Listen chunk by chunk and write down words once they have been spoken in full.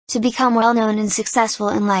To become well-known and successful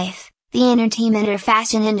in life, the entertainment or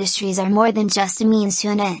fashion industries are more than just a means to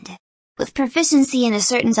an end. With proficiency in a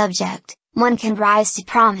certain subject, one can rise to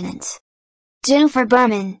prominence. Jennifer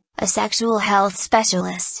Berman, a sexual health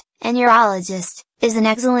specialist and urologist, is an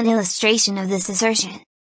excellent illustration of this assertion.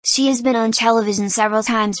 She has been on television several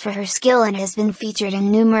times for her skill and has been featured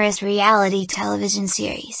in numerous reality television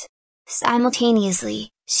series. Simultaneously,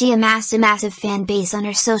 she amassed a massive fan base on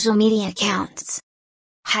her social media accounts.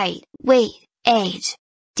 Height, weight, age.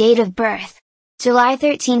 Date of birth: July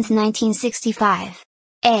 13, 1965.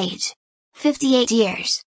 Age: 58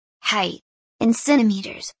 years. Height, in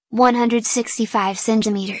centimeters, 165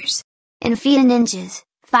 centimeters. In feet and inches,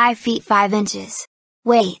 5 feet 5 inches.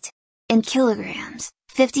 Weight, in kilograms,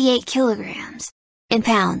 58 kilograms. In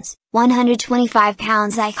pounds, 125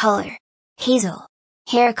 pounds. Eye color: hazel.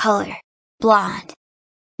 Hair color: blonde.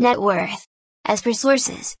 Net worth: as per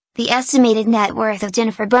sources, the estimated net worth of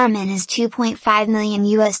Jennifer Berman is $2.5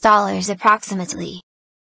 million approximately.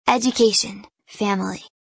 Education, family.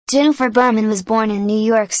 Jennifer Berman was born in New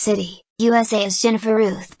York City, USA as Jennifer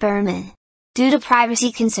Ruth Berman. Due to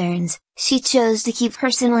privacy concerns, she chose to keep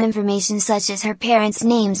personal information such as her parents'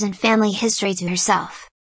 names and family history to herself.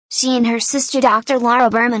 She and her sister Dr. Laura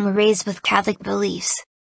Berman were raised with Catholic beliefs.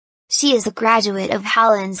 She is a graduate of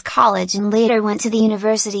Hollins College and later went to the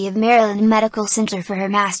University of Maryland Medical Center for her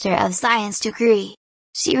Master of Science degree.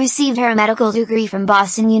 She received her medical degree from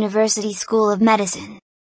Boston University School of Medicine.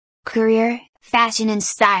 Career, fashion and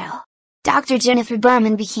style. Dr. Jennifer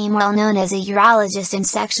Berman became well known as a urologist and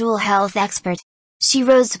sexual health expert. She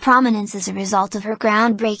rose to prominence as a result of her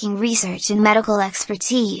groundbreaking research and medical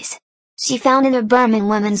expertise. She founded the Berman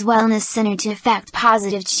Women's Wellness Center to effect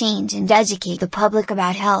positive change and educate the public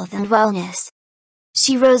about health and wellness.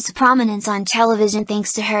 She rose to prominence on television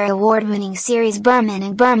thanks to her award-winning series Berman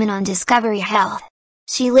and Berman on Discovery Health.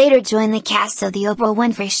 She later joined the cast of The Oprah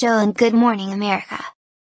Winfrey Show and Good Morning America.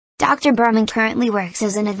 Dr. Berman currently works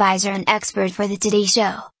as an advisor and expert for The Today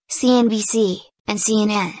Show, CNBC, and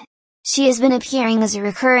CNN. She has been appearing as a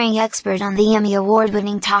recurring expert on the Emmy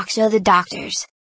Award-winning talk show The Doctors.